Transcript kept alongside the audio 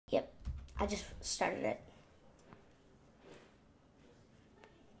I just started it.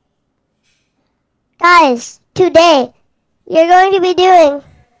 Guys, today you're going to be doing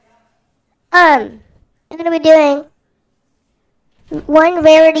one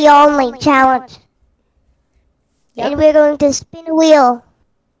rarity only challenge. Yep. And we're going to spin a wheel.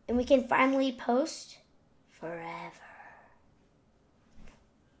 And we can finally post forever.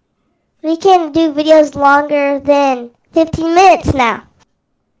 We can do videos longer than 15 minutes now.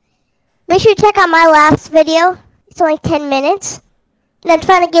 Make sure to check out my last video. It's only 10 minutes. And I'm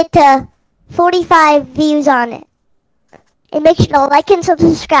trying to get to 45 views on it. And make sure to like and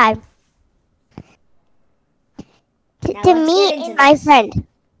subscribe. To me and my friend.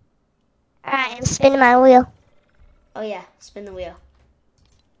 Alright, I'm spinning my wheel. Oh yeah, spin the wheel.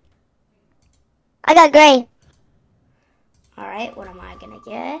 I got gray. Alright, what am I gonna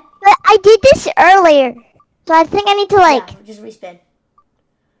get? But I did this earlier. So I think I need to Yeah, just respin.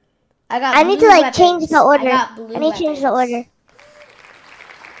 I need to weapons. change the order. I need to change the order.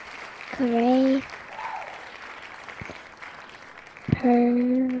 Gray.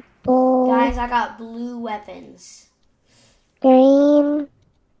 Purple. Guys, I got blue weapons. Green.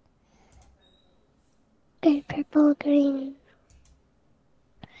 Red, purple, green.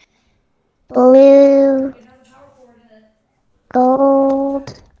 Blue.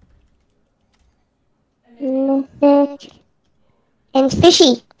 Gold. Mythic. And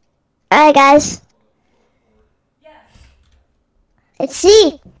fishy. Alright, guys. Let's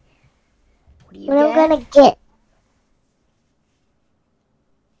see What I'm gonna get.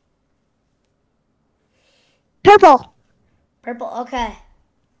 Purple. Purple, okay.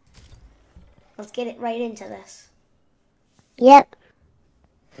 Let's get it right into this. Yep.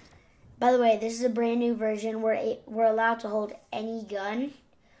 By the way, this is a brand new version. We're allowed to hold any gun,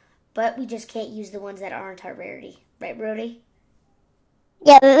 but we just can't use the ones that aren't our rarity. Right, Brody?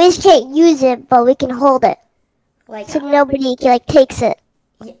 Yeah, but we just can't use it, but we can hold it. So nobody takes it.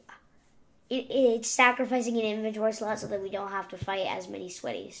 Yeah. It's sacrificing an inventory slot so that we don't have to fight as many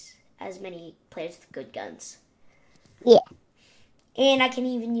sweaties, as many players with good guns. Yeah. And I can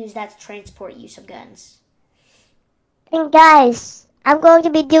even use that to transport you some guns. And guys, I'm going to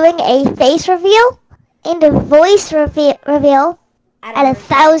be doing a face reveal and a voice reveal at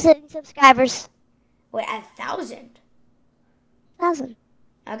 1,000 subscribers. Wait, 1,000? 1,000.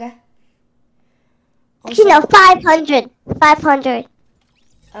 Okay. Actually, no, 500. 500.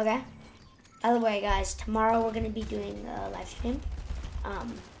 Okay. By the way, guys, tomorrow we're going to be doing a live stream.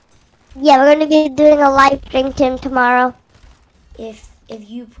 Yeah, we're going to be doing a live stream tomorrow. If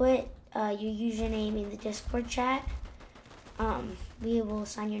you put your username in the Discord chat, we will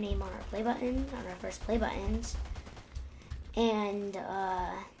sign your name on our play button, on our first play buttons, and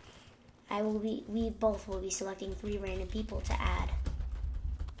we both will be selecting 3 random people to add.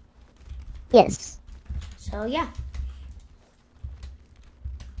 Yes. So yeah.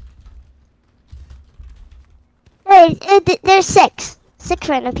 There's 6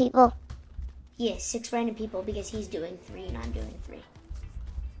 random people. Yeah, 6 random people because he's doing 3 and I'm doing 3.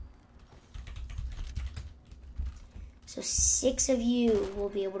 So 6 of you will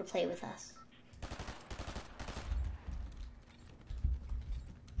be able to play with us.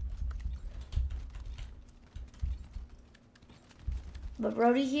 But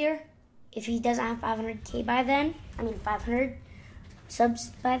Brody here, if he doesn't have 500k by then, 500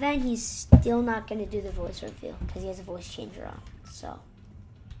 subs by then, he's still not going to do the voice reveal because he has a voice changer on. So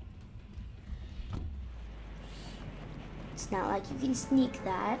it's not like you can sneak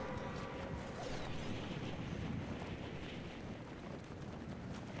that.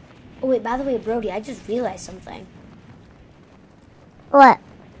 Oh wait, by the way, Brody, I just realized something. What?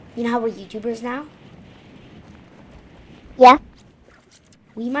 You know how we're YouTubers now? Yeah.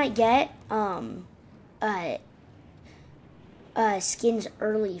 We might get skins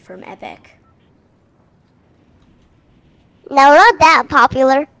early from Epic. No, we're not that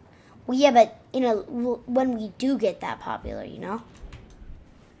popular. Well, yeah, but when we do get that popular, you know?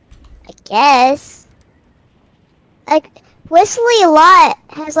 I guess. Like, Wesley Lot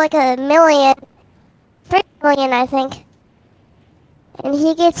has like 1 million. 3 million, I think. And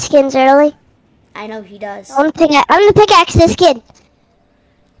he gets skins early. I know he does. I'm gonna pickaxe this kid.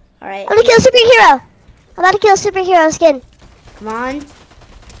 Alright. I'm gonna kill a superhero. I'm about to kill a superhero skin. Come on.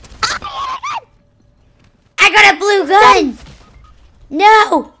 I got a blue gun!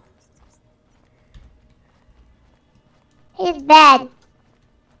 No! He's bad.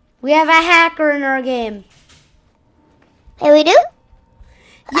 We have a hacker in our game. Hey, we do?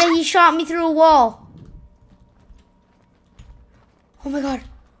 Yeah, he shot me through a wall. Oh my god.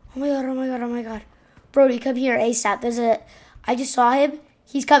 Oh my god, oh my god, oh my god. Brody, come here ASAP. I just saw him.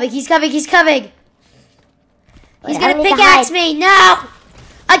 He's coming. He's coming. He's coming. He's Wait, gonna pickaxe me. No!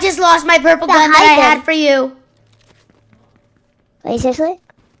 I just lost my purple gun that I had for you. Wait, seriously?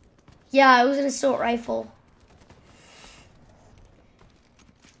 Yeah, it was an assault rifle.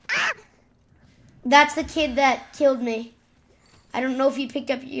 That's the kid that killed me. I don't know if you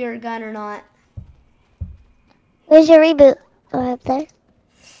picked up your gun or not. Where's your reboot? Oh, up there.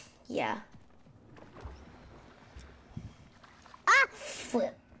 Yeah.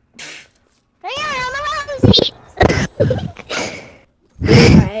 Flip. Hang on the seat.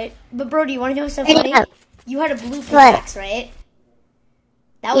 Alright. But bro, do you want to know something funny? You had a blue pickaxe, right?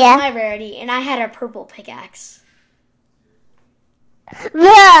 That was my rarity, and I had a purple pickaxe.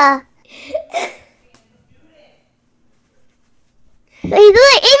 Bruh. He's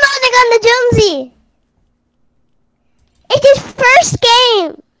doing emoting on the Jonesy. It's his first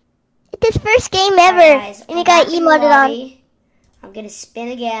game. It's his first game ever. Right, guys, and he got emoted on. I'm going to spin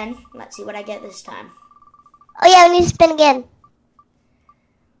again. Let's see what I get this time. Oh yeah, we need to spin again.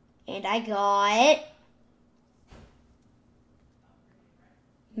 And I got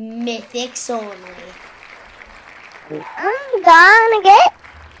mythics only. I'm gonna get.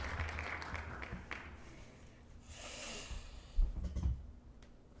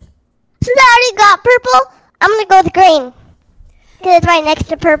 Since I already got purple, I'm gonna go with green. Because it's right next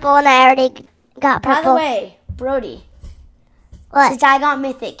to purple and I already got purple. By the way, Brody, What? since I got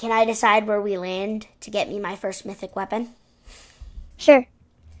mythic, can I decide where we land to get me my first mythic weapon? Sure.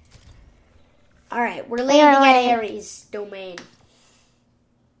 Alright, we're landing at Ares domain.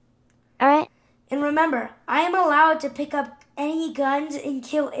 Alright. And remember, I am allowed to pick up any guns and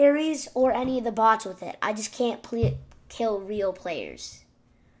kill Ares or any of the bots with it. I just can't kill real players.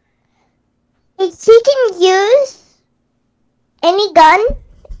 He can use any gun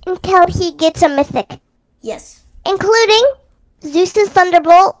until he gets a mythic. Yes. Including Zeus's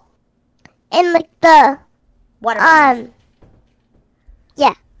Thunderbolt and like the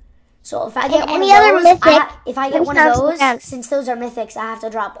yeah. So if I get one any of other those, mythic, if I get one of those, counts. since those are mythics, I have to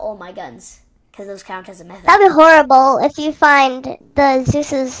drop all my guns because those count as a mythic. That'd be horrible if you find the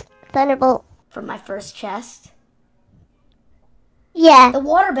Zeus's Thunderbolt. For my first chest. Yeah. The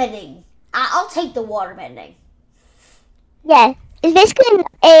water bending. I'll take the water bending. Yeah. It's basically an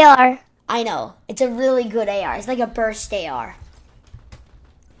AR. I know. It's a really good AR. It's like a burst AR.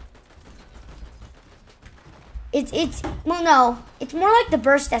 Well, no. It's more like the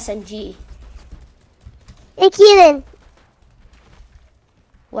burst SMG. Hey, Keelan.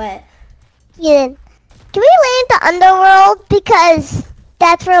 What? Keelan. Can we land the underworld? Because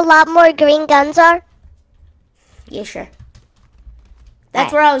that's where a lot more green guns are. Yeah, sure.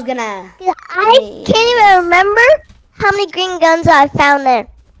 That's where I was gonna... I can't even remember how many green guns I found there.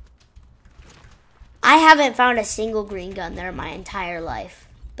 I haven't found a single green gun there my entire life.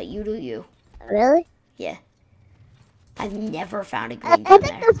 But you do you. Really? Yeah. I've never found a I green gun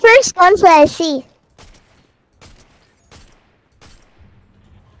think there. the first ones that I see.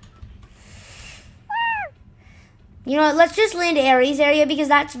 You know what? Let's just land Ares area because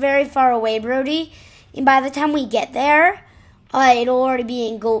that's very far away, Brody. And by the time we get there, it'll already be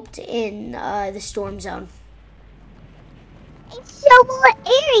engulfed in the storm zone. It's so more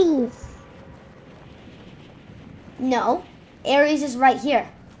Aries. No. Ares is right here.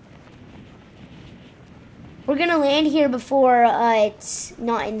 We're going to land here before it's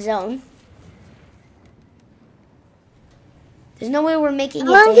not in zone. There's no way we're making it.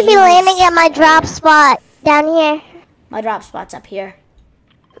 I'm going to be landing at my drop spot down here. My drop spot's up here.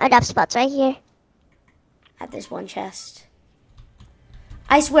 My drop spot's right here. At this one chest.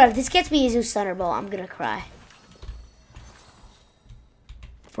 I swear, if this gets me a Zeus Thunderbolt, I'm going to cry.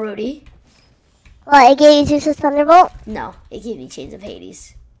 Brody? What, it gave you Zeus's Thunderbolt? No, it gave me Chains of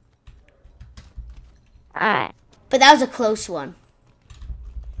Hades. Alright. But that was a close one.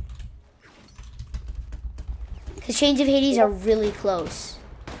 Because Chains of Hades are really close.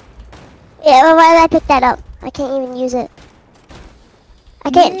 Yeah, well, why did I pick that up? I can't even use it. I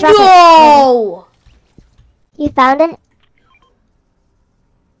can't drop it. No! You found it?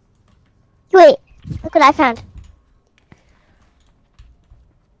 Wait, look what I found.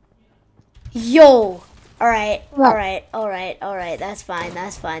 Yo! Alright, What? alright. That's fine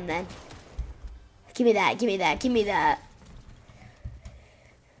then. Give me that, give me that.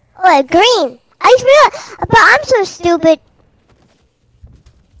 Oh, green. I just realized, but I'm so stupid.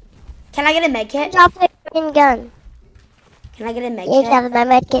 Can I get a med kit? Drop the green gun. Can I get a med You can kit? have my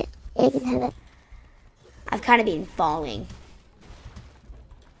med kit. You can have it. I've kind of been falling.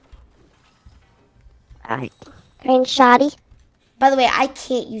 Alright. Green shoddy. By the way, I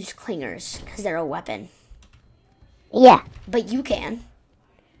can't use clingers because they're a weapon. Yeah. But you can.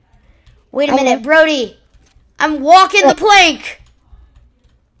 Wait a minute, Brody. I'm walking the plank.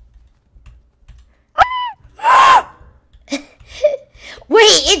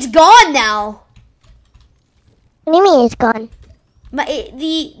 Wait, it's gone now. What do you mean it's gone?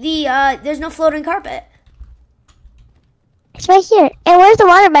 There's no floating carpet. It's right here. And where's the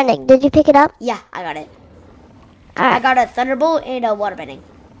water bending? Did you pick it up? Yeah, I got it. All right. I got a thunderbolt and a water bending.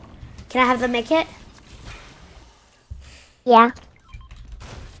 Can I have the med kit? Yeah.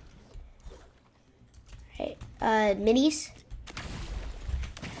 Right. Minis.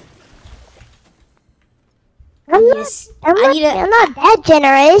 I'm not that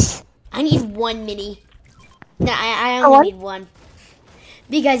generous. I need one mini. No, I only need one.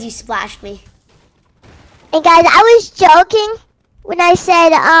 Because you splashed me. And guys, I was joking when I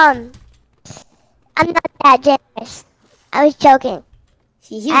said, I'm not that generous. I was joking.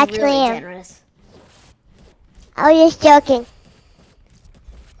 He's Actually really am. generous. I was just joking.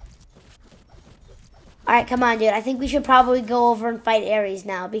 Alright, come on, dude. I think we should probably go over and fight Ares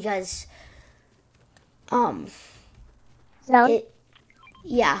now because, Zone?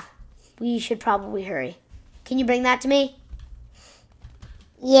 yeah, we should probably hurry. Can you bring that to me?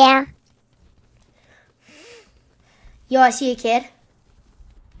 Yeah. Yo, I see a kid.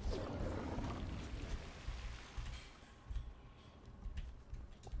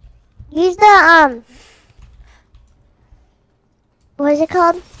 Use the, what is it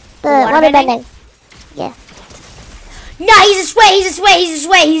called? The water bending. Yeah. No, he's a sway,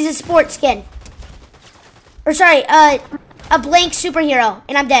 he's a sports skin. Or sorry, a blank superhero,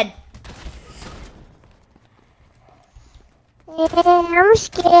 and I'm dead. I'm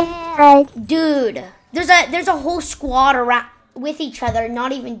scared. Dude, there's a whole squad around with each other,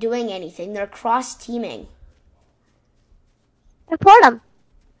 not even doing anything. They're cross-teaming. Report them.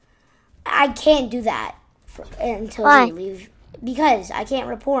 I can't do that until we leave. Because I can't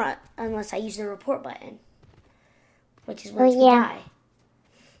report unless I use the report button. Which is once we die.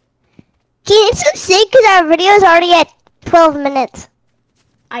 It's so sick because our video is already at 12 minutes.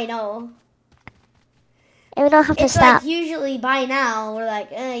 I know. And we don't have to It's stop. like usually by now we're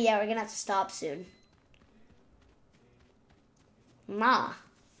like, yeah, we're gonna have to stop soon.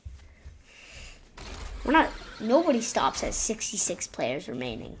 Nobody stops at 66 players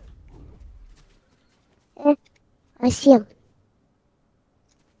remaining. I see him.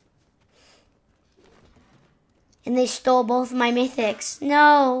 And they stole both of my mythics.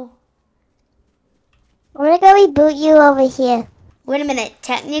 No. I'm gonna go reboot you over here. Wait a minute.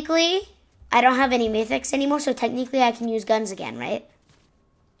 Technically, I don't have any mythics anymore, so technically I can use guns again, right?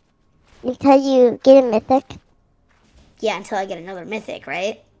 Until you get a mythic. Yeah, until I get another mythic,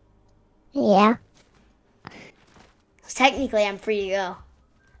 right? Yeah. So technically, I'm free to go.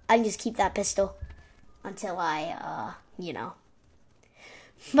 I can just keep that pistol until I, you know.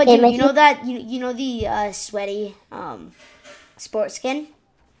 But dude, you know that you know the sweaty sports skin?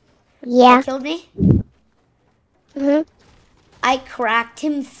 Yeah. That killed me? Mhm. I cracked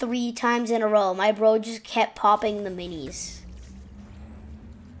him 3 times in a row. My bro just kept popping the minis.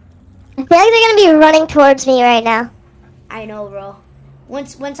 I feel like they're gonna be running towards me right now. I know, bro.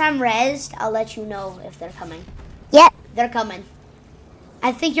 Once I'm rezzed, I'll let you know if they're coming. Yep. They're coming.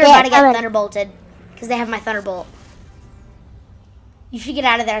 I think you're about to get thunderbolted because they have my thunderbolt. You should get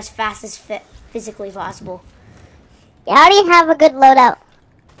out of there as fast as physically possible. You already have a good loadout.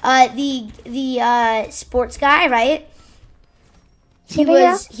 The sports guy, right? He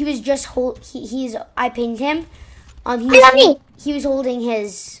was just I pinged him. He was holding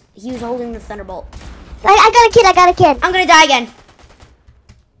the thunderbolt. I got a kid. I'm gonna die again.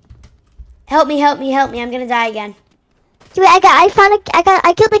 Help me, I'm gonna die again. Dude, I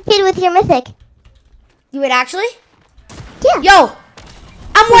killed the kid with your mythic. You would actually? Yeah. Yo!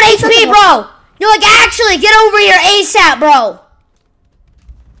 I'm 1 HP, bro! No, like, actually, get over here ASAP, bro!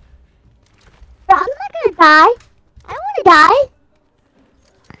 Bro, I'm not gonna die. I don't wanna die.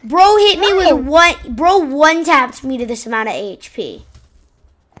 Bro hit me with one... Bro one-tapped me to this amount of HP.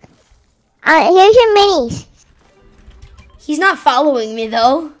 Here's your minis. He's not following me,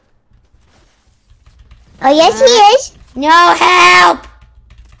 though. Oh, yes, he is. No, help!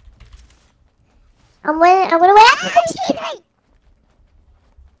 I'm gonna win.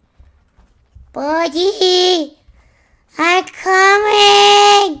 Buddy! I'm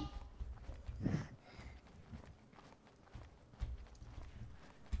coming!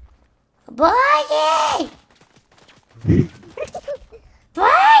 Buddy!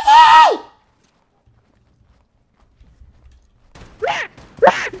 Buddy!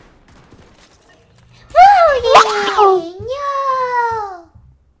 Buddy! No!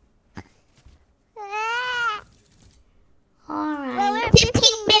 Alright. Well, we're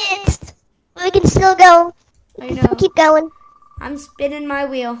 15 minutes. still go. I know. Keep going. I'm spinning my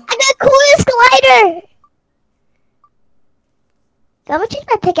wheel. I got coolest glider. I'm gonna change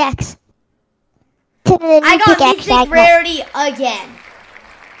my pickaxe to the new I got pickaxe I mythic got. rarity again.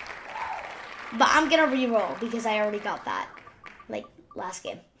 But I'm gonna re-roll because I already got that. Like last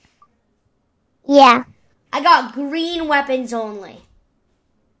game. Yeah. I got green weapons only.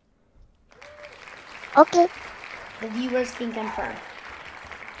 Okay. The viewers can confirm.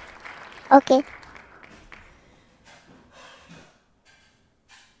 Okay.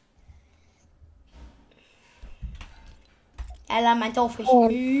 Elemental fish.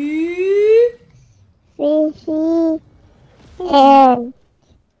 Fishy and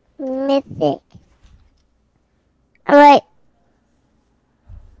mythic. Alright.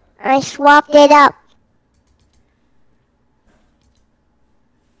 I swapped it up.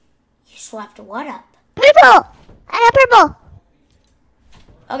 You swapped what up? Purple! I got purple!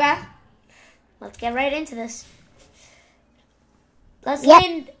 Okay. Let's get right into this. Let's Yep.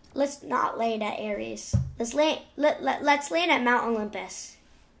 land. Let's not land at Ares. Let's land at Mount Olympus.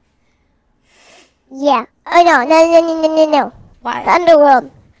 Yeah. Oh no. Why? The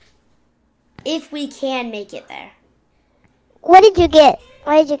underworld. If we can make it there. What did you get?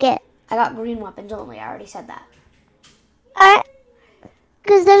 What did you get? I got green weapons only. I already said that. Alright.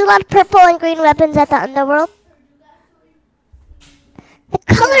 Because there's a lot of purple and green weapons at the underworld. The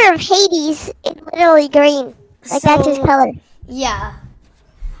color of Hades is literally green. Like that's his color. Yeah.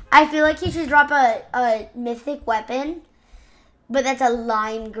 I feel like he should drop a mythic weapon, but that's a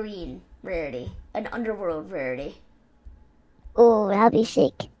lime green rarity. An underworld rarity. Ooh, that'd be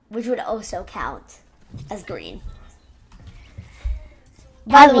sick. Which would also count as green.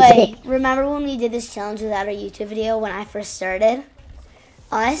 By the That'd be way, sick. remember when we did this challenge without our YouTube video when I first started?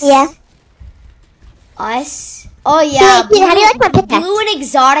 Us? Yeah. Us? Oh yeah. Dude, how do you like my pickaxe? Blue and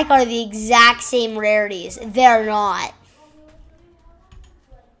exotic are the exact same rarities. They're not.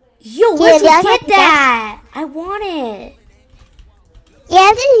 Yo, where'd Yeah, you get that? I want it.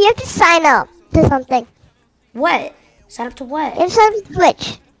 Yeah, you have to sign up to something. What? Sign up to You what? have to sign up to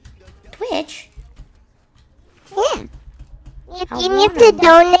Twitch. Twitch? Yeah. I You want have to it.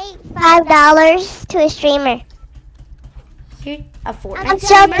 donate $5 to a streamer. You're a Fortnite I'm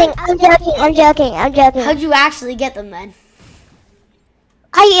streamer? joking. I'm joking. How'd you actually get them then?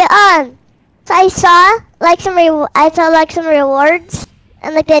 So I saw like some rewards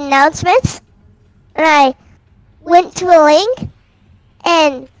and like the announcements, and I went to a link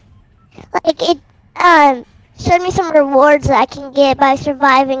and like it showed me some rewards that I can get by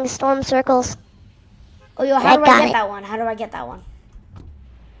surviving storm circles. Oh, yo, how do I got get it. that one? How do I get that one?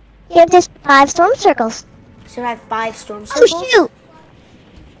 You have to survive storm circles. So I have 5 storm circles? Oh shoot!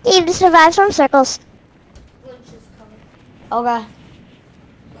 You have to survive storm circles. Okay.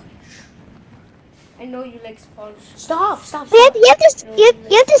 I know you like sponge. Stop. You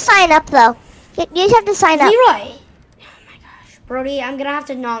have to sign up though. You just have to sign up. Leroy! Oh my gosh. Brody, I'm gonna have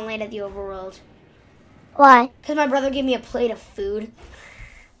to not land at the overworld. Why? Because my brother gave me a plate of food.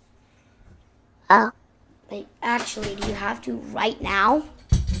 Oh. Like, actually, do you have to right now?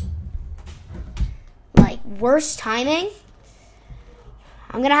 Like, worst timing?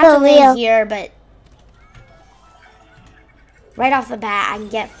 I'm gonna have to land real. here, but right off the bat, I can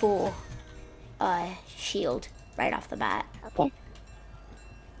get full shield right off the bat. Okay.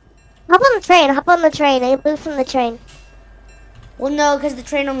 Hop on the train. I loot from the train. Well, no, because the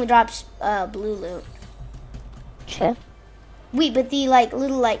train only drops blue loot. True. Wait, but the like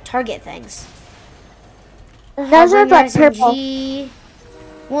little like target things. Those are like purple. SMG.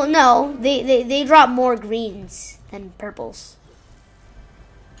 Well, no, they drop more greens than purples.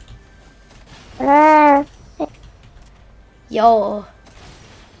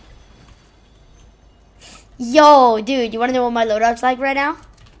 Yo, dude, you want to know what my loadout's like right now?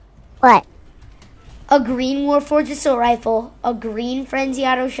 What? A green Warforged assault rifle, a green Frenzy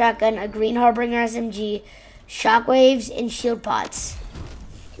auto shotgun, a green Harbinger SMG, shockwaves, and shield pots.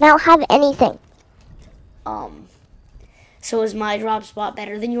 I don't have anything. So is my drop spot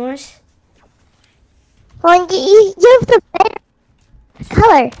better than yours? Well, you have the better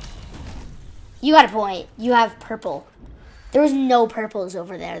color. You got a point. You have purple. There was no purples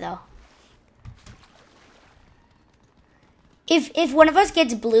over there, though. If one of us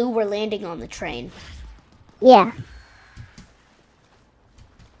gets blue, we're landing on the train. Yeah.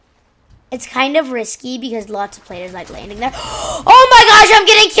 It's kind of risky because lots of players like landing there. Oh my gosh, I'm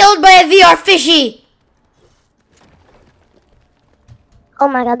getting killed by a VR fishy! Oh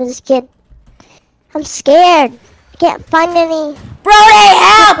my god, this kid. I'm scared. I can't find any Brody,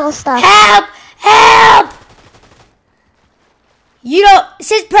 help! purple stuff. Help! Help! You don't.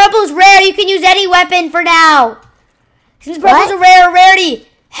 Since purple's rare, you can use any weapon for now. Since purple's a rare rarity.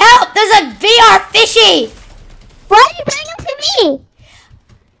 Help! There's a VR fishy. Why are you bringing him to me?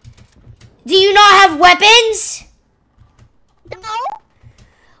 Do you not have weapons? No.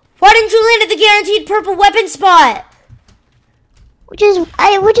 Why didn't you land at the guaranteed purple weapon spot? Which is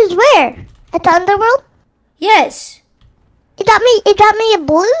where? At the underworld? Yes. It got me a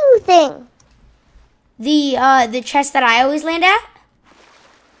blue thing. The chest that I always land at?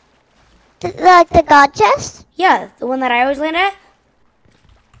 The god chest? Yeah, the one that I always land at?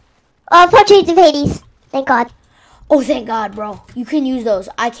 Portraits of Hades. Thank God. Oh, thank God, bro. You can use those.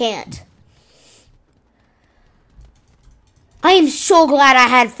 I can't. I am so glad I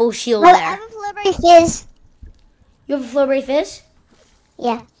had full shield I there. have a Flurry Fizz. You have a Flurry Fizz?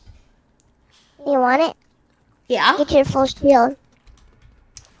 Yeah. You want it? Yeah. Get your full shield.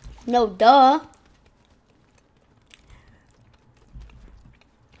 No, duh.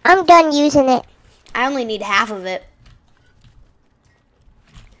 I'm done using it. I only need half of it.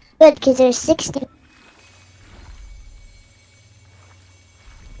 Good, because there's 60.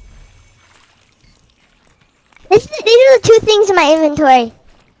 These are the 2 things in my inventory.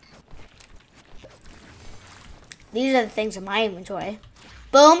 These are the things in my inventory.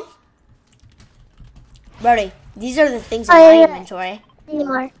 Boom. Brody, these are the things in my inventory.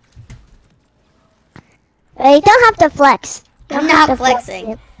 Anymore. You don't have to flex. I'm not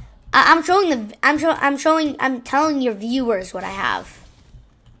flexing. I'm telling your viewers what I have.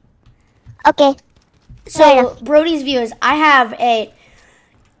 Okay. So, Brody's viewers, I have a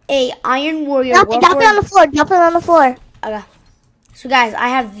Iron Warrior. Drop it on the floor. Drop it on the floor. Okay. So, guys, I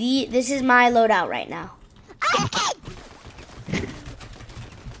have this is my loadout right now.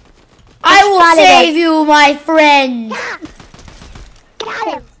 I will save you, my friend.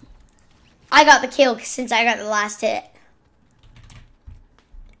 Got him. I got the kill since I got the last hit.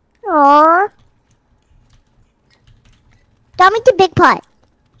 Aww. Drop me the big pot.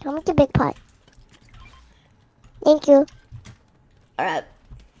 Drop me the big pot. Thank you. Alright.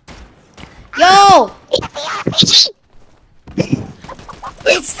 Yo!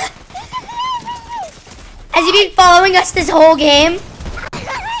 It's Has he been following us this whole game?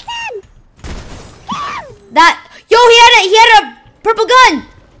 He had a purple gun!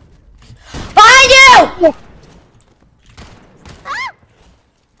 Behind you!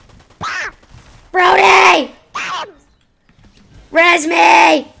 Brody! Res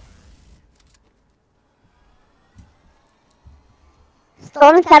me!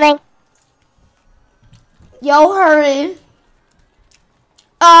 Storm's coming. Yo, hurry.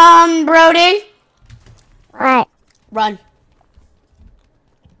 Brody? Alright. Run.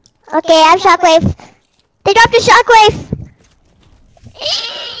 Okay, I have shockwave. They dropped a shockwave.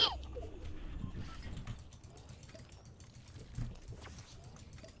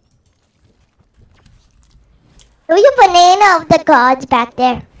 There's a banana of the gods back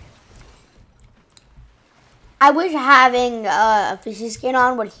there. I wish having a fishy skin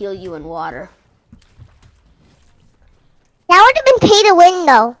on would heal you in water. That would have been pay to win,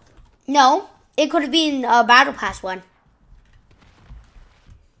 though. No, it could have been a battle pass one.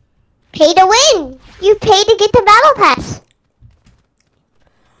 Pay to win. You pay to get the battle pass.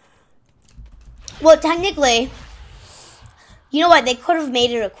 Well, technically, you know what? They could have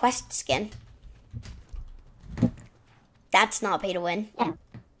made it a quest skin. That's not pay to win. Yeah.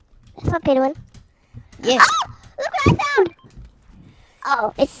 That's not pay to win. Yes. Oh, look what I found.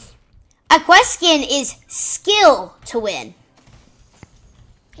 Oh, it's A quest skin is skill to win.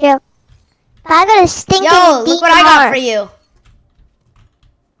 yeah. I got a stinking Yo, look what I got for you.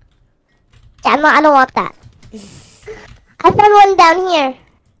 Yeah, I don't want that. I found one down here.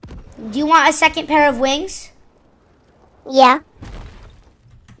 Do you want a second pair of wings? Yeah.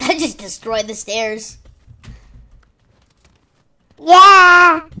 I just destroyed the stairs.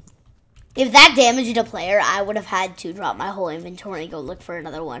 Yeah. If that damaged a player, I would have had to drop my whole inventory and go look for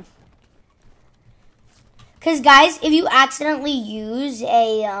another one. Because, guys, if you accidentally use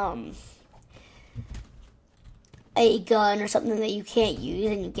a gun or something that you can't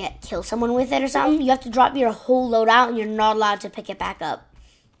use and you kill someone with it or something, you have to drop your whole loadout and you're not allowed to pick it back up.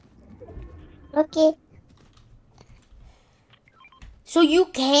 Okay. So you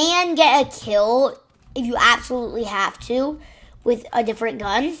can get a kill if you absolutely have to with a different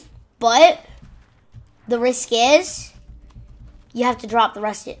gun, but the risk is you have to drop the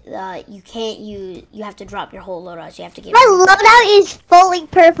rest. You can't use. You have to drop your whole loadout. So you have to get. My loadout is fully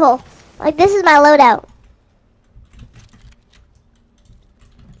purple. Like, this is my loadout.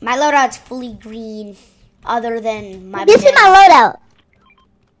 My loadout's fully green, other than my. This is my loadout.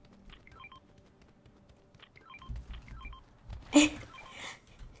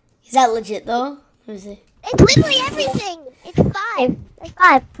 Is that legit though? Let me see. It's literally everything. It's 5. It's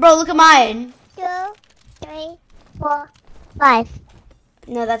 5. Bro, look at mine. 2, 3, 4, 5.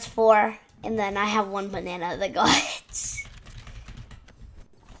 No, that's 4. And then I have 1 banana that got it.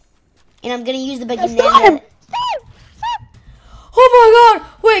 And I'm gonna use the big banana. Oh my god!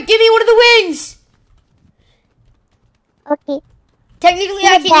 Wait, give me one of the wings! Okay. Technically,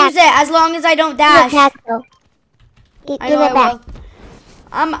 I can use it as long as I don't dash. Give I know it I back. will.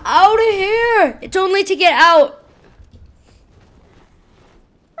 I'm out of here. It's only to get out.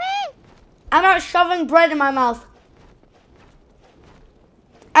 I'm not shoving bread in my mouth.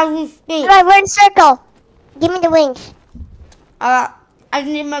 As we speak. Alright, we're in circle. Give me the wings. I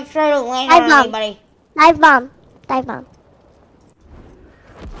need to make sure I don't land Dive on bomb. anybody. Dive bomb. Dive bomb.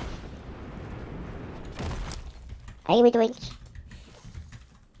 I give me the wings.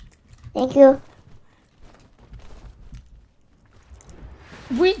 Thank you.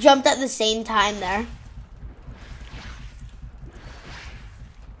 We jumped at the same time there.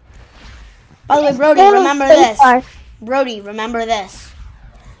 By the way, Brody, remember this. Brody, remember this.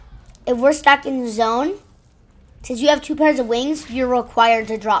 If we're stuck in the zone, since you have 2 pairs of wings, you're required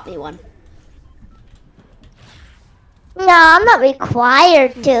to drop me one. No, I'm not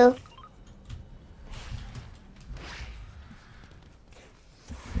required to.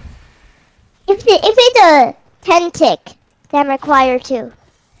 If it's a 10 tick, then I'm required to.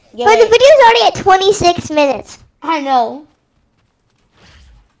 Yeah, But the video's already at 26 minutes. I know.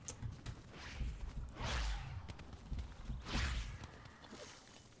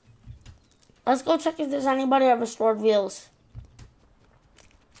 Let's go check if there's anybody at restored wheels.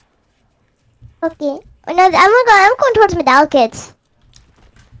 Okay. Oh, no, I'm going towards Medal Kids.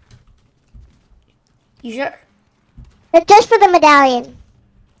 You sure? But just for the medallion.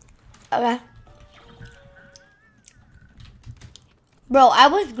 Okay. Bro, I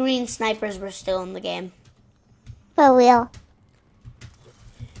wish green snipers were still in the game. For real.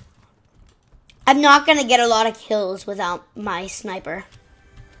 I'm not going to get a lot of kills without my sniper.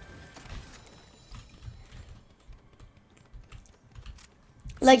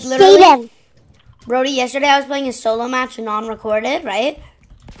 Like, literally, Brody, yesterday I was playing a solo match non-recorded, right?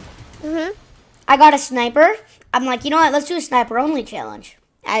 Mm-hmm. I got a sniper. I'm like, you know what? Let's do a sniper-only challenge.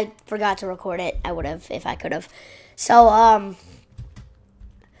 I forgot to record it. I would have if I could have. So,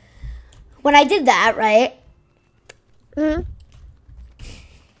 when I did that, right? Mm-hmm.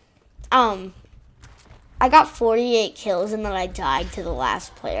 I got 48 kills and then I died to the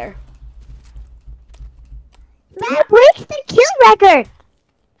last player. That breaks the kill record.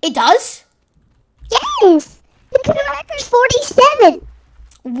 It does? Yes. The kill record's 47.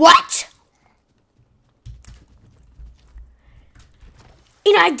 What?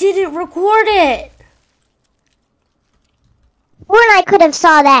 And I didn't record it. Or I could have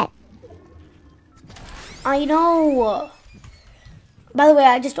saw that. I know. By the way,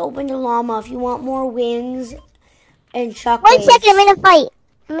 I just opened a llama. If you want more wings and shockwaves. 1 second, I'm in a fight.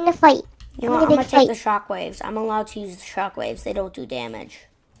 I'm in a fight. You know what? I'm going to take the shockwaves. I'm allowed to use the shockwaves. They don't do damage.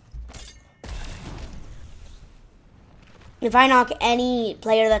 If I knock any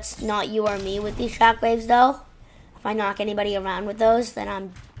player that's not you or me with these shockwaves, though, if I knock anybody around with those, then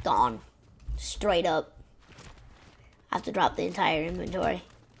I'm gone. Straight up. I have to drop the entire inventory.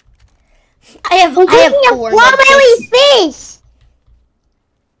 I have 4 strawberry fish.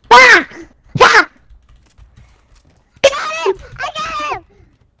 Ah! Ah! Got him! I got him!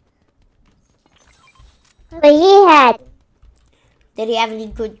 But he had... Did he have any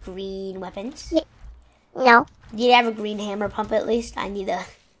good green weapons? No. Did he have a green hammer pump at least? I need a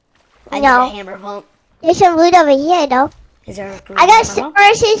hammer pump. There's some loot over here, though. Is there a green I got hammer pump?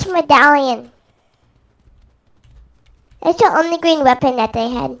 Cerberus's medallion. That's the only green weapon that they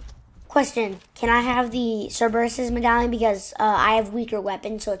had. Question, can I have the Cerberus's medallion because I have weaker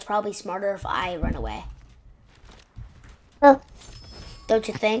weapons, so it's probably smarter if I run away. Oh. Don't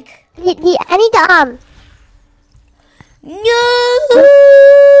you think? I need the, No!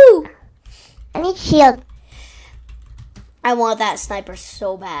 I need shield. I want that sniper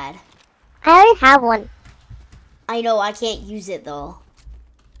so bad. I already have one. I know, I can't use it though.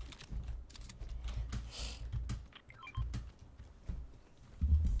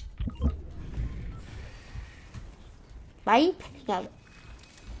 Why are you picking up?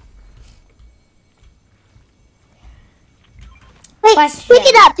 Wait, Question. pick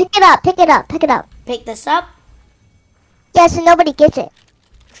it up, pick it up, pick it up, pick it up. Pick this up? Yeah, so nobody gets it.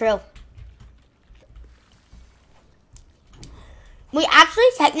 True. Wait, actually,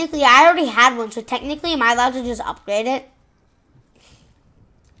 technically, I already had one, so technically, am I allowed to just upgrade it?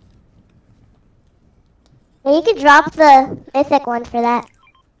 Yeah, you could drop the mythic one for that.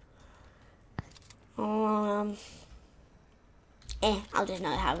 I'll just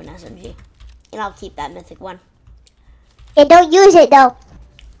not have an SMG. And I'll keep that mythic one. Yeah, don't use it though.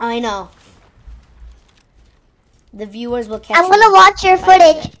 I know. The viewers will catch I'm gonna me watch your if I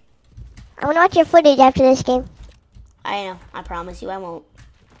use footage. it. I'm gonna watch your footage after this game. I know. I promise you I won't.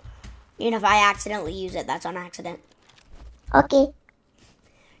 Even if I accidentally use it, that's on accident. Okay.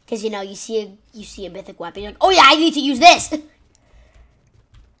 Because, you see a mythic weapon, you're like, oh yeah, I need to use this!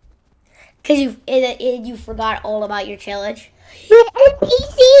 Because you forgot all about your challenge. Dude,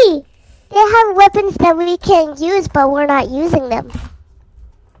 NPC! They have weapons that we can use, but we're not using them.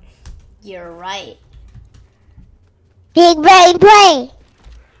 You're right. Big brain play!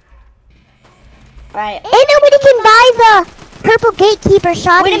 Right. And nobody can buy the purple gatekeeper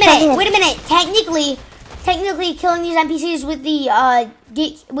shot. Wait a minute. Technically, killing these NPCs with the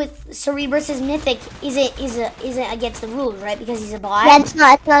with Cerebrus's mythic isn't against the rules, right? Because he's a bot. Yeah, it's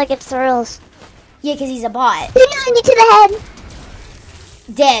not against the rules. Yeah, because he's a bot. 290 to the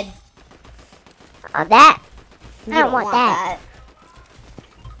head. Dead. On that. You I don't want that.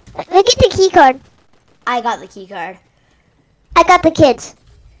 Look at the key card. I got the key card. I got the kids.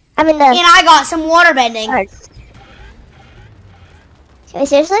 I mean the. And I got some water bending. Cards. Wait,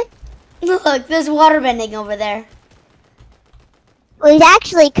 seriously? Look, there's water bending over there. Well, he's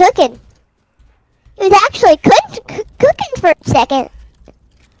actually cooking. He was actually cooking for a second.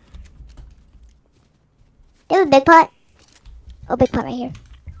 You have a big pot? Oh, big pot right here.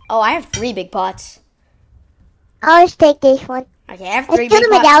 Oh, I have 3 big pots. I'll just take this one. Okay, I have 3 Let's kill big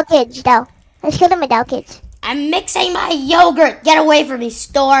the pots. medal kids, though. Let's kill the medal kids. I'm mixing my yogurt. Get away from me,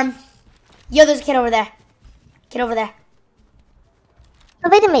 Storm. Yo, there's a kid over there. Get over there. I'll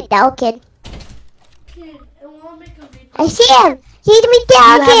be the medal kid. Kid, I want to make a video. I see him. He's the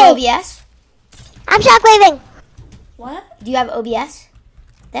medal Do you have kid. OBS? I'm shockwaving. What? Do you have OBS?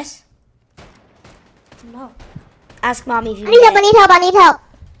 This? No. Ask mommy if you I need help. get I need help. I need help.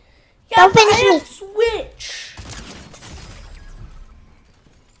 Yeah, Don't but finish I me. have Switch.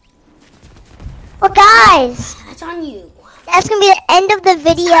 Well, guys, it. That's on you. that's gonna be the end of the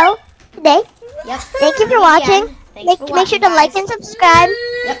video today. Yep. Thank you for watching. Thanks for Make sure watching, to like guys. and subscribe.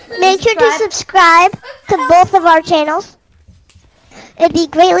 Yep. Make sure to subscribe to both of our channels. It'd be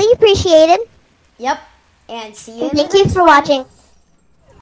greatly appreciated. Yep. And see you. And thank you for watching.